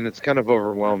lot, and it's kind of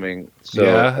overwhelming. So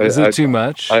yeah, is it too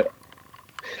much?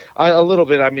 A little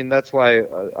bit. I mean, that's why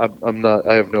I'm not.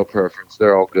 I have no preference.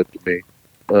 They're all good to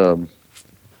me.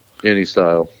 Any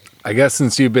style. I guess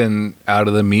since you've been out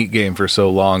of the meat game for so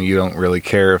long, you don't really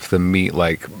care if the meat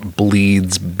like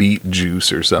bleeds beet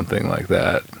juice or something like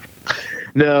that.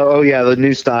 No, oh yeah, the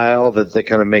new style that they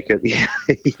kind of make it. Yeah,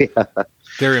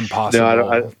 they're impossible.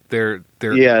 No, they're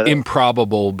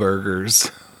improbable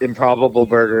burgers. Improbable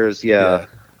burgers, yeah.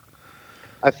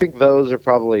 I think those are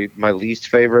probably my least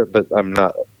favorite, but I'm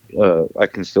not. I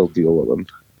can still deal with them.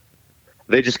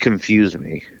 They just confuse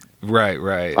me. Right.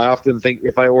 I often think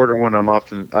if I order one, I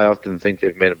often think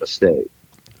they've made a mistake.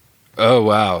 Oh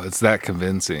wow, it's that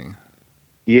convincing.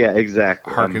 Yeah,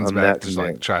 exactly. Harkens back to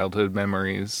like childhood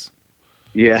memories.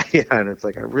 Yeah, and it's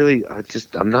like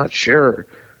I'm not sure.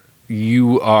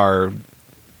 You are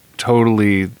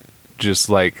totally just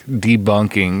like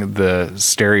debunking the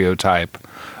stereotype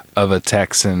of a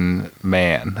Texan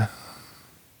man.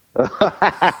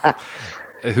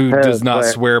 Who does not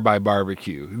swear by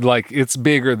barbecue. Like, it's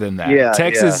bigger than that. Yeah,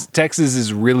 Texas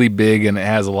is really big, and it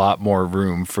has a lot more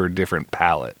room for different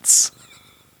palates.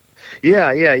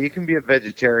 Yeah, you can be a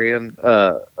vegetarian.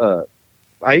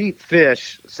 I eat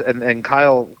fish, and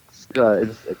Kyle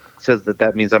says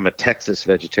that means I'm a Texas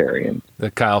vegetarian. The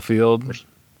Kyle Field?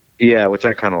 Yeah, which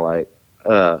I kind of like.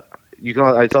 you can.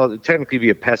 I thought technically be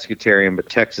a pescatarian, but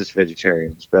Texas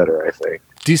vegetarian is better, I think.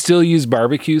 Do you still use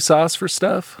barbecue sauce for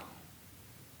stuff?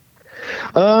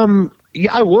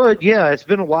 Yeah, I would. Yeah, it's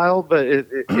been a while, but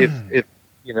if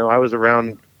I was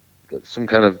around some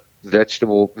kind of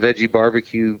veggie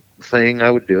barbecue thing, I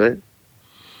would do it.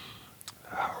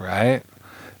 All right.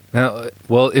 Now,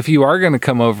 well, if you are going to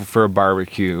come over for a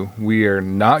barbecue, we are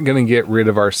not going to get rid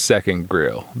of our second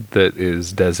grill that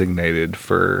is designated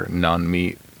for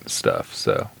non-meat stuff.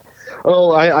 So.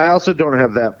 Oh, I also don't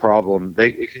have that problem.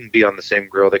 It can be on the same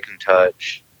grill. They can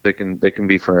touch. They can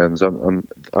be friends. I'm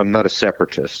not a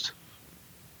separatist.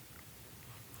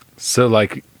 So,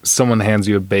 like, someone hands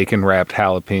you a bacon wrapped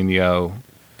jalapeno,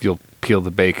 you'll peel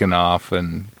the bacon off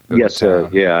and. Yes, sir.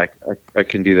 Yeah, I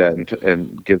can do that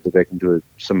and give the bacon to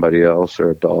somebody else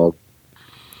or a dog.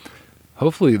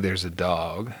 Hopefully, there's a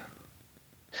dog.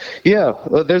 Yeah,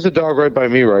 there's a dog right by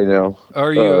me right now.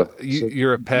 Are you?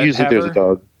 You're a pet usually haver? there's a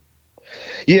dog.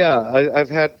 Yeah, I've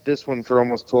had this one for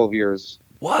almost 12 years.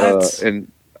 What? And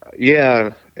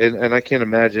I can't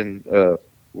imagine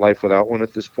life without one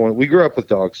at this point. We grew up with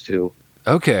dogs too.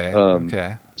 Okay.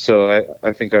 Okay. So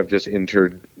I think I've just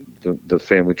entered the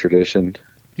family tradition.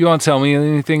 You want to tell me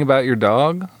anything about your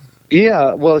dog?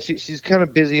 Yeah, well, she's kind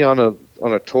of busy on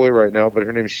a toy right now, but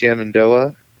her name's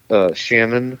Shenandoah,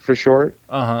 Shannon for short.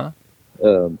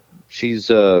 She's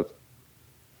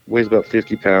weighs about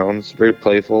 50 pounds, very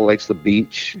playful, likes the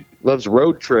beach, loves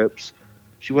road trips.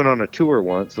 She went on a tour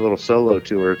once, a little solo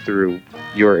tour through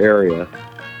your area,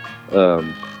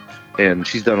 and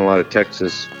she's done a lot of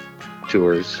Texas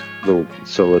tours, little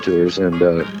solo tours, and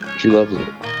she loves it.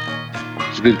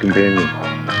 She's a good companion.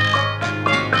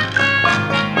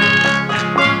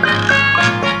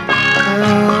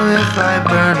 Oh, if I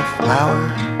burn a flower,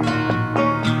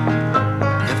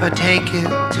 if I take it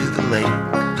to the lake,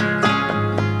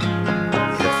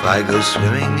 if I go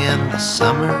swimming in the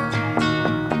summer,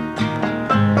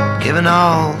 giving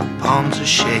all the palms a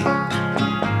shake,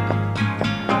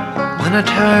 when I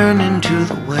turn into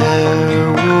the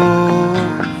werewolf,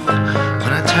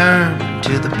 when I turn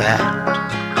into the bat,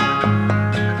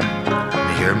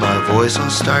 hear my voice, I'll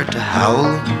start to howl,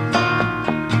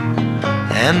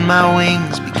 and my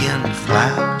wings begin to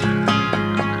flap.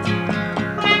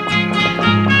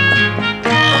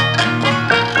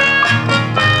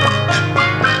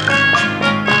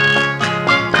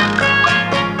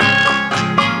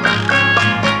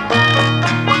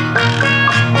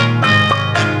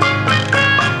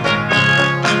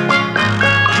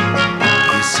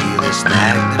 You see this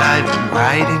nag that I've been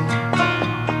riding?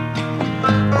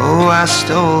 Oh, I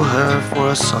stole her for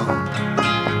a song.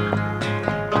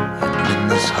 And in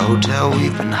this hotel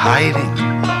we've been hiding,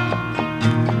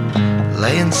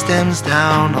 laying stems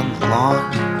down on the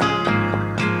lawn.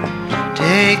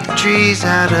 Take the trees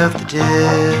out of the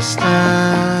distance,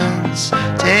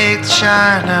 take the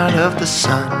shine out of the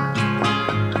sun,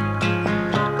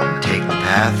 take the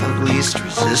path of least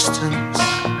resistance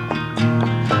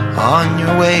on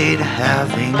your way to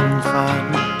having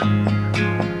fun.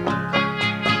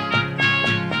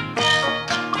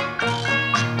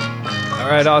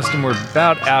 All right, Austin, we're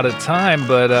about out of time,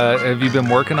 but have you been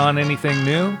working on anything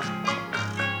new?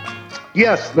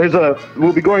 Yes,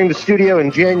 we'll be going to studio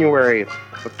in January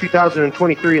of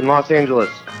 2023 in Los Angeles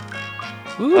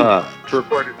to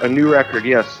record a new record.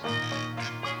 Yes,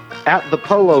 at the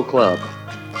Polo Club.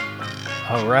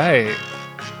 All right,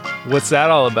 what's that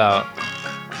all about?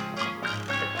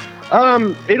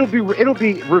 It'll be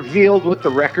revealed with the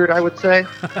record, I would say.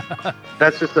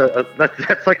 That's just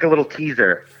that's like a little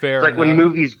teaser. Fair it's like when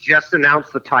movies just announce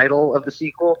the title of the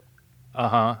sequel.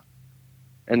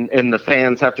 And the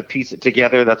fans have to piece it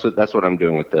together. That's what I'm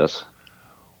doing with this.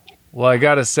 Well, I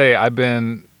gotta say, I've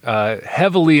been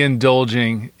heavily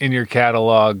indulging in your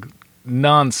catalog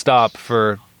nonstop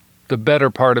for the better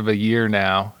part of a year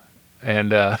now,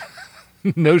 and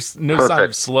no sign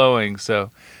of slowing. So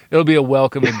it'll be a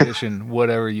welcome addition,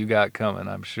 whatever you got coming,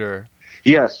 I'm sure.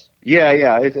 Yes,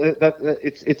 yeah.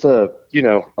 It's a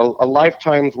a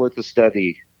lifetime's worth of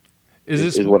study.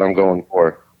 Is what I'm going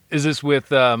for. Is this with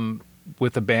the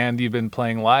band you've been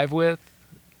playing live with?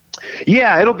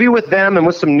 Yeah, it'll be with them and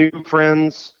with some new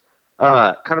friends.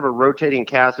 Kind of a rotating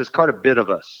cast. There's quite a bit of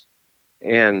us,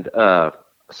 and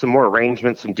some more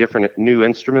arrangements, some different new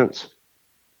instruments.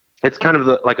 It's kind of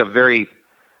like a very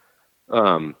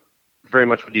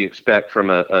much what do you expect from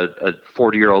a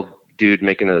 40-year-old dude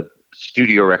making a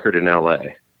studio record in LA.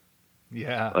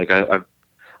 Yeah. Like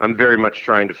I'm very much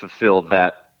trying to fulfill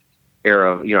that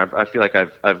era. I feel like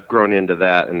I've grown into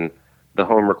that, and the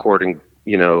home recording,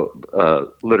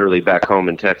 literally back home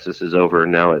in Texas is over.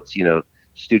 And now it's,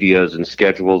 studios and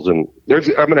schedules, and I'm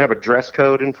going to have a dress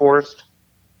code enforced.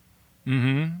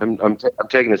 Mm-hmm. I'm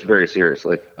taking this very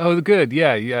seriously. Oh, good.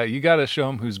 Yeah. You got to show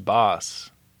them who's boss.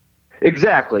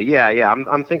 Exactly. Yeah.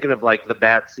 I'm thinking of like the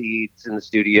bat seats in the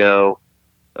studio.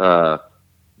 The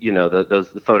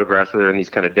photographs where they're in these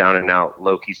kind of down and out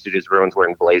low key studios. Everyone's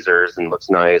wearing blazers and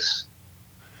looks nice.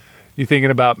 You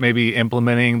thinking about maybe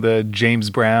implementing the James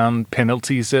Brown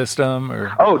penalty system,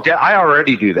 or? Oh, I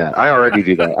already do that.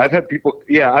 I've had people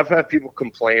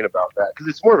complain about that because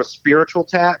it's more of a spiritual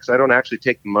tax. I don't actually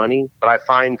take the money, but I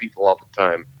fine people all the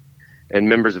time, and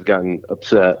members have gotten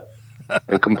upset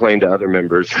and complained to other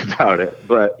members about it.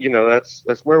 But that's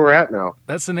where we're at now.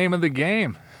 That's the name of the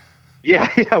game.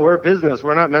 Yeah, we're a business.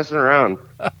 We're not messing around.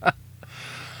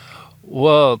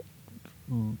 Well,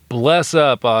 bless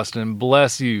up, Austin.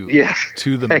 Bless you. Yes.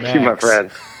 To the Thank max. you, my friend.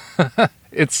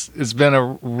 It's been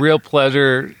a real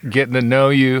pleasure getting to know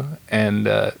you, and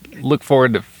look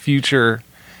forward to future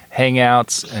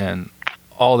hangouts and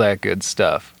all that good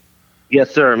stuff.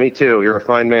 Yes, sir. Me too. You're a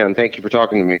fine man. Thank you for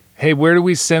talking to me. Hey, where do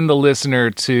we send the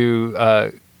listener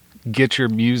to get your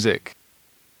music?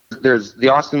 There's the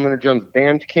Austin Leonard Jones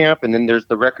Bandcamp, and then there's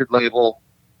the record label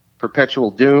Perpetual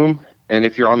Doom. And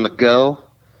if you're on the go,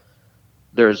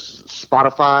 there's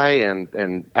Spotify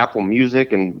and Apple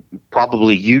Music and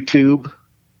probably YouTube.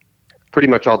 Pretty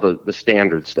much all the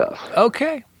standard stuff.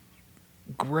 Okay.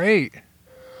 Great.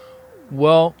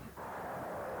 Well,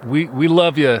 we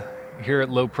love you here at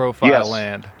Low Profile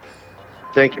Land.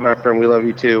 Thank you, my friend. We love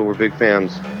you too. We're big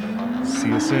fans. See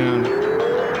you soon.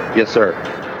 Yes, sir.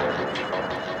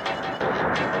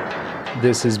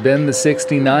 This has been the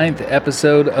 69th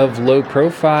episode of Low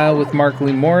Profile with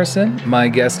Markley Morrison. My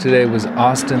guest today was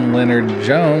Austin Leonard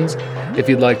Jones. If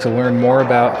you'd like to learn more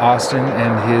about Austin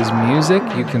and his music,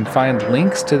 you can find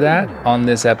links to that on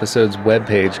this episode's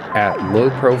webpage at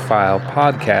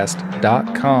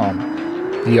lowprofilepodcast.com.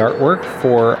 The artwork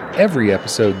for every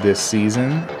episode this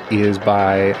season is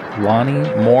by Lonnie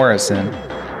Morrison,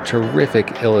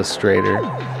 terrific illustrator.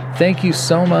 Thank you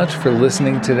so much for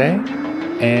listening today.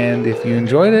 And if you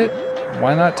enjoyed it,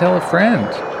 why not tell a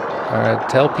friend?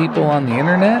 Tell people on the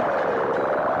internet?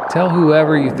 Tell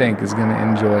whoever you think is going to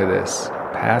enjoy this.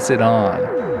 Pass it on.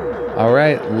 All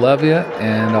right, love you,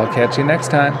 and I'll catch you next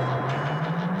time.